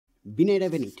Bine ai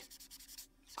revenit!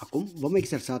 Acum vom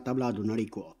exersa tabla adunării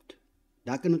cu 8.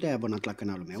 Dacă nu te-ai abonat la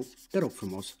canalul meu, te rog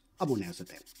frumos,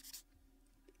 abonează-te.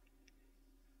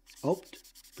 8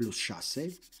 plus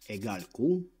 6 egal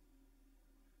cu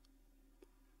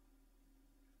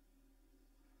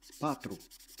 4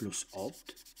 plus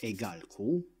 8 egal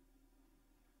cu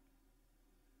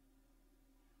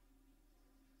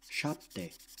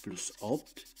 7 plus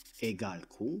 8 egal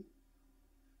cu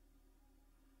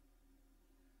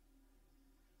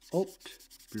 8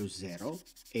 plus 0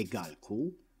 egal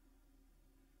cu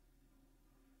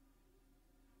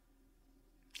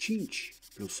 5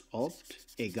 plus 8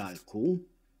 egal cu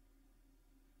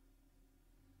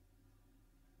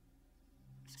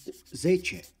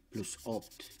 10 plus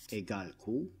 8 egal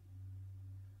cu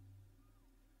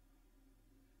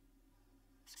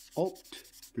 8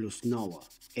 plus 9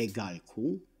 egal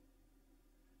cu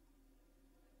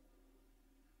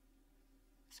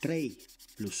 3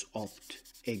 plus 8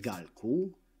 egal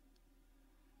cu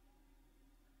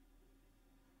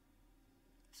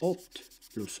 8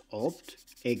 plus 8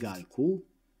 egal cu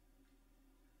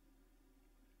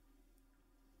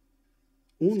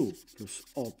 1 plus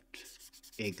 8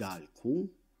 egal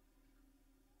cu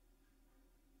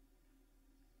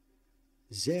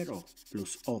 0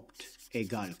 plus 8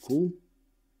 egal cu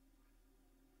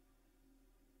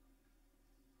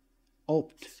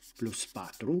 8 plus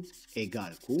 4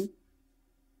 egal cu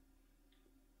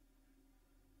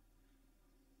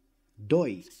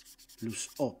 2 plus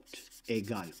 8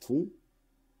 egal cu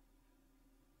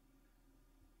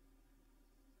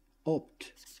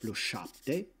 8 plus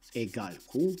 7 egal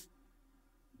cu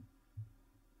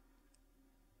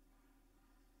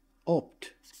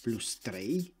 8 plus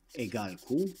 3 egal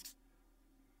cu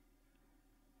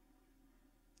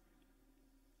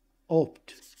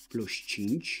 8 plus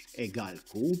 5 egal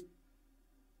cu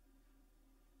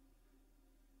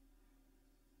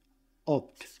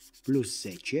 8 plus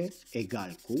 10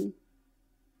 egal cu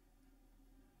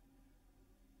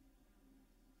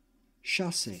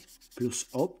 6 plus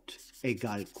 8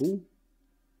 egal cu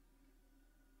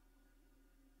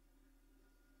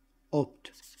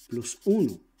 8 plus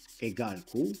 1 egal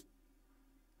cu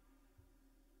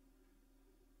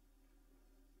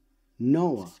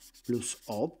 9 plus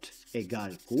 8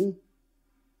 egal cu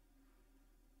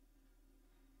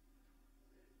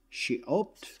și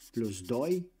 8 plus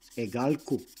 2 egal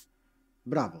cu.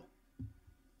 Bravo!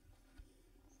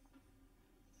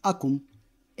 Acum,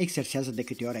 exersează de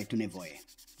câte ori ai tu nevoie.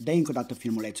 Dă încă o dată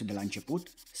filmulețul de la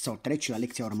început sau treci la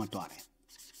lecția următoare.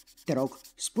 Te rog,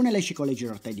 spune-le și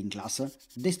colegilor tăi din clasă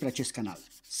despre acest canal,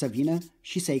 să vină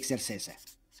și să exerseze.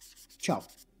 Ciao!